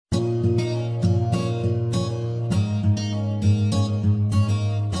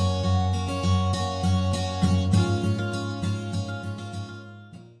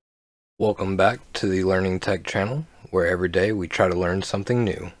Welcome back to the Learning Tech channel, where every day we try to learn something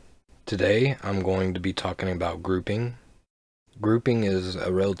new. Today I'm going to be talking about grouping. Grouping is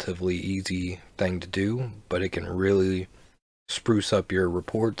a relatively easy thing to do, but it can really spruce up your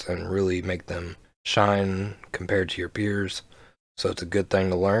reports and really make them shine compared to your peers, so it's a good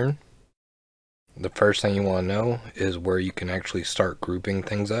thing to learn. The first thing you want to know is where you can actually start grouping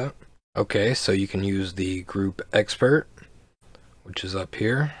things at. Okay, so you can use the Group Expert, which is up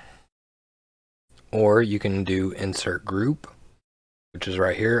here. Or you can do insert group, which is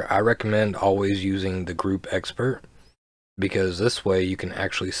right here. I recommend always using the Group Expert because this way you can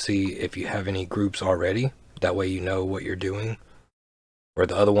actually see if you have any groups already. That way you know what you're doing, or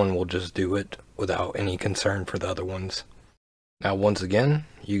the other one will just do it without any concern for the other ones. Now once again,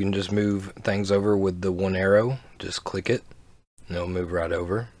 you can just move things over with the one arrow. Just click it and it'll move right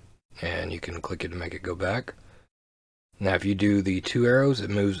over, and you can click it to make it go back. Now if you do the two arrows,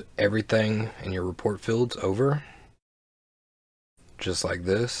 it moves everything in your report fields over, just like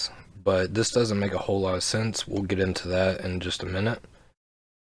this, but this doesn't make a whole lot of sense. We'll get into that in just a minute.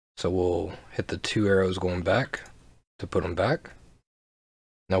 So we'll hit the two arrows going back to put them back.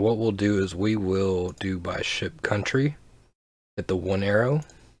 Now what we'll do is we will do by ship country, hit the one arrow,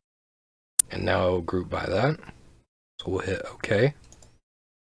 and now it'll group by that. So we'll hit OK.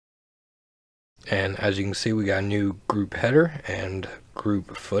 And as you can see, we got a new group header and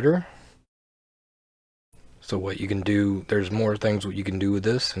group footer. So what you can do, there's more things what you can do with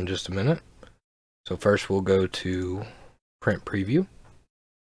this in just a minute. So first we'll go to print preview.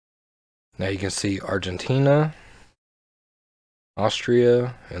 Now you can see Argentina,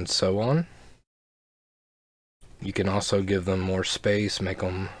 Austria, and so on. You can also give them more space, make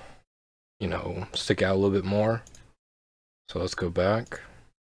them, stick out a little bit more. So let's go back.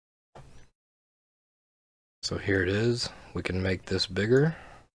 So here it is. We can make this bigger.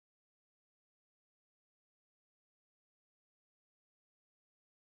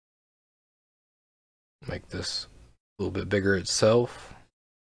 Make this a little bit bigger itself.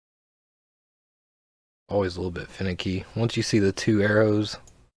 Always a little bit finicky. Once you see the two arrows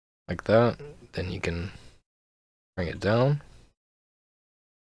like that, then you can bring it down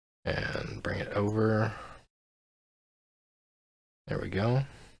and bring it over. There we go.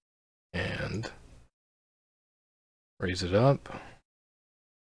 And raise it up.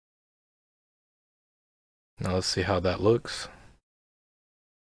 Now let's see how that looks.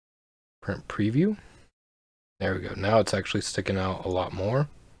 Print preview. There we go. Now it's actually sticking out a lot more.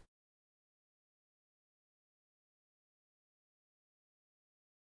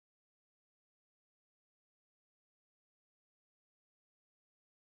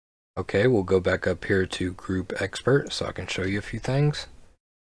 Okay, we'll go back up here to Group Expert so I can show you a few things.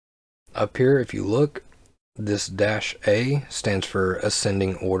 Up here, if you look, this -A stands for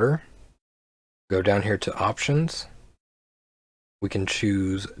ascending order. Go down here to options. We can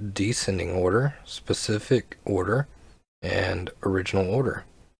choose descending order, specific order, and original order.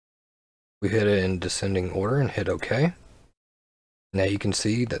 We hit it in descending order and hit OK. Now you can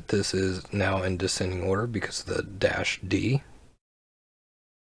see that this is now in descending order because of the -D.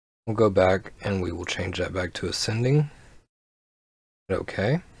 We'll go back and we will change that back to ascending. Hit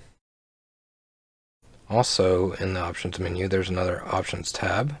OK. Also in the options menu, there's another options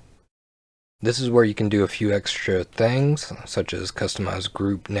tab. This is where you can do a few extra things, such as customize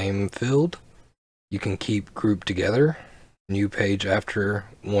group name field. You can keep group together, new page after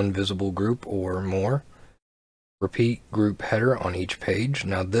one visible group or more. Repeat group header on each page.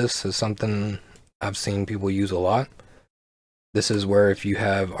 Now this is something I've seen people use a lot. This is where if you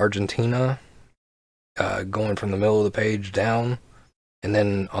have Argentina going from the middle of the page down, and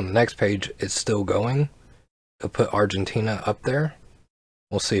then on the next page it's still going, it'll put Argentina up there.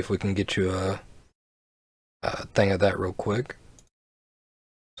 We'll see if we can get you a thing of that real quick.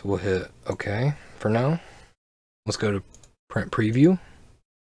 So we'll hit OK for now. Let's go to print preview.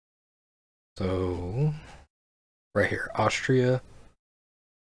 So right here, Austria.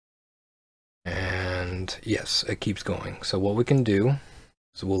 And yes, it keeps going. So what we can do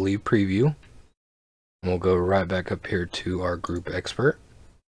is we'll leave preview. And we'll go right back up here to our Group Expert.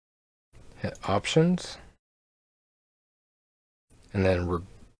 Hit options. And then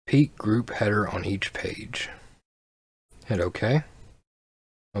repeat group header on each page. Hit OK.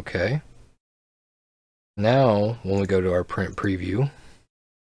 OK. Now, when we go to our print preview,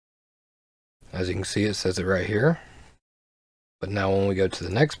 as you can see, it says it right here. But now when we go to the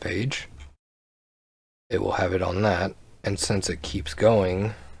next page, it will have it on that. And since it keeps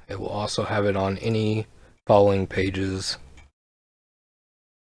going, it will also have it on any following pages.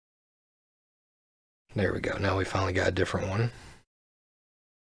 There we go. Now we finally got a different one.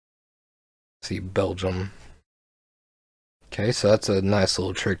 See Belgium. Okay, so that's a nice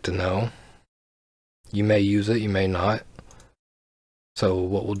little trick to know. You may use it, you may not. So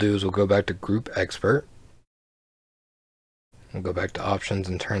what we'll do is we'll go back to Group Expert. We'll go back to Options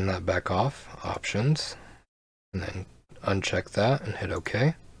and turn that back off. Options. And then uncheck that and hit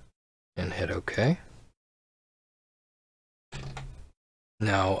OK. And hit OK.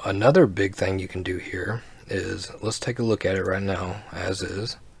 Now, another big thing you can do here is, let's take a look at it right now as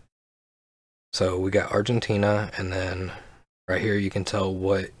is. So we got Argentina, and then right here you can tell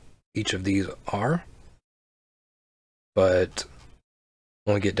what each of these are. But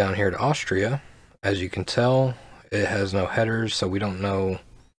when we get down here to Austria, as you can tell, it has no headers, so we don't know.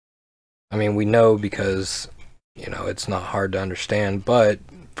 I mean, we know because, you know, it's not hard to understand, but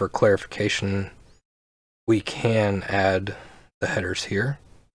for clarification, we can add the headers here.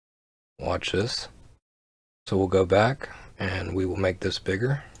 Watch this. So we'll go back and we will make this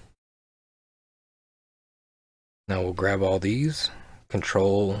bigger. Now we'll grab all these,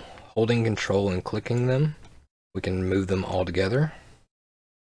 holding control and clicking them. We can move them all together.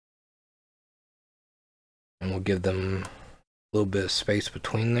 And we'll give them a little bit of space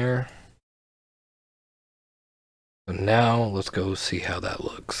between there. So now let's go see how that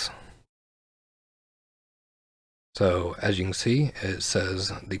looks. So as you can see, it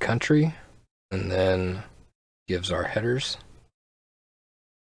says the country and then gives our headers.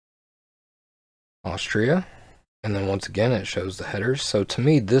 Austria. And then once again, it shows the headers. So to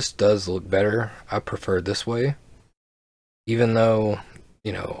me, this does look better. I prefer this way. Even though,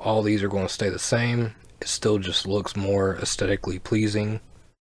 you know, all these are going to stay the same, it still just looks more aesthetically pleasing.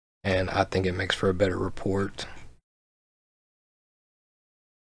 And I think it makes for a better report.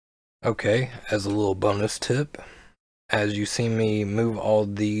 Okay, as a little bonus tip, as you see me move all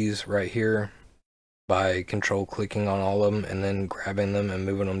these right here by control clicking on all of them and then grabbing them and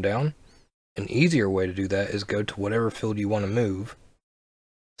moving them down, an easier way to do that is go to whatever field you want to move.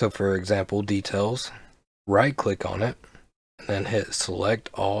 So for example, details, right click on it and then hit select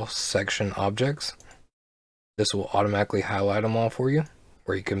all section objects. This will automatically highlight them all for you,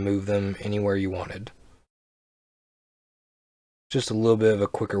 where you can move them anywhere you wanted. Just a little bit of a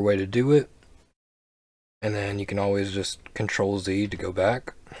quicker way to do it. And then you can always just Control Z to go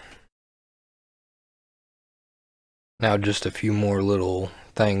back. Now just a few more little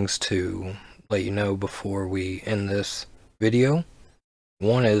things to let you know before we end this video.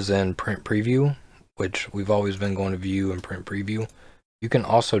 One is in Print Preview, which we've always been going to view and Print Preview. You can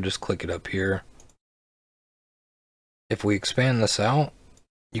also just click it up here. If we expand this out,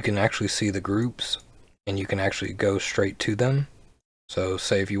 you can actually see the groups and you can actually go straight to them. So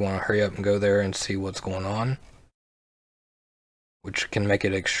say if you want to hurry up and go there and see what's going on, which can make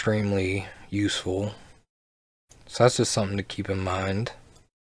it extremely useful. So that's just something to keep in mind.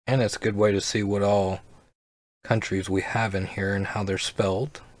 And it's a good way to see what all countries we have in here and how they're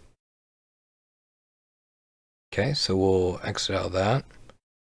spelled. Okay, so we'll exit out of that.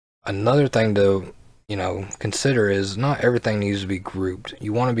 Another thing to, you know, consider is not everything needs to be grouped.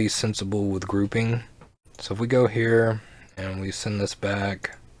 You want to be sensible with grouping. So if we go here and we send this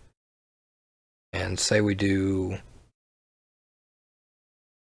back and say we do,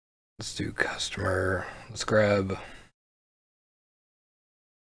 let's do customer, let's grab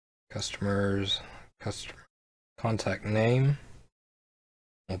customers, customer contact name.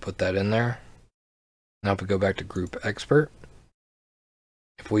 We'll put that in there. Now if we go back to Group Expert,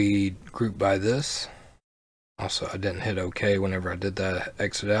 if we group by this, also I didn't hit OK whenever I did that,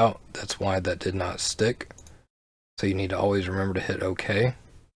 exit out. That's why that did not stick. So you need to always remember to hit OK.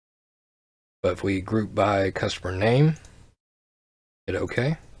 But if we group by customer name, hit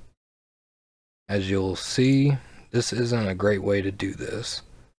OK. As you'll see, this isn't a great way to do this.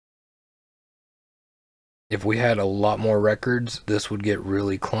 If we had a lot more records, this would get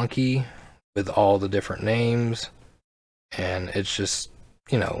really clunky with all the different names. And it's just,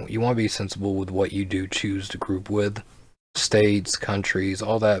 you know, you want to be sensible with what you do choose to group with. States, countries,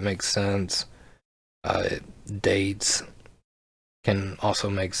 all that makes sense. Dates can also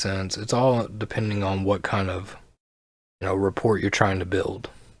make sense. It's all depending on what kind of, you know, report you're trying to build.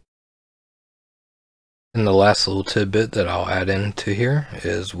 And the last little tidbit that I'll add into here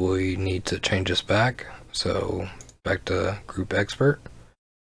is we need to change this back. So back to Group Expert,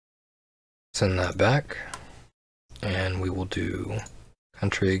 send that back, and we will do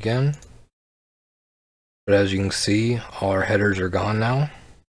country again. But as you can see, all our headers are gone now.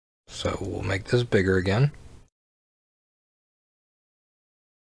 So we'll make this bigger again.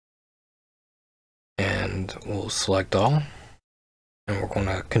 And we'll select all. And we're going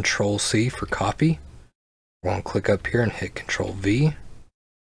to Control C for copy. We're going to click up here and hit Control V.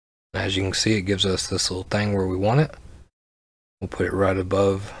 As you can see, it gives us this little thing where we want it. We'll put it right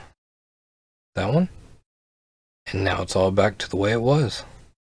above that one. And now it's all back to the way it was.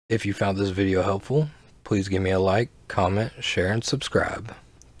 If you found this video helpful, please give me a like, comment, share, and subscribe.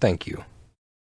 Thank you.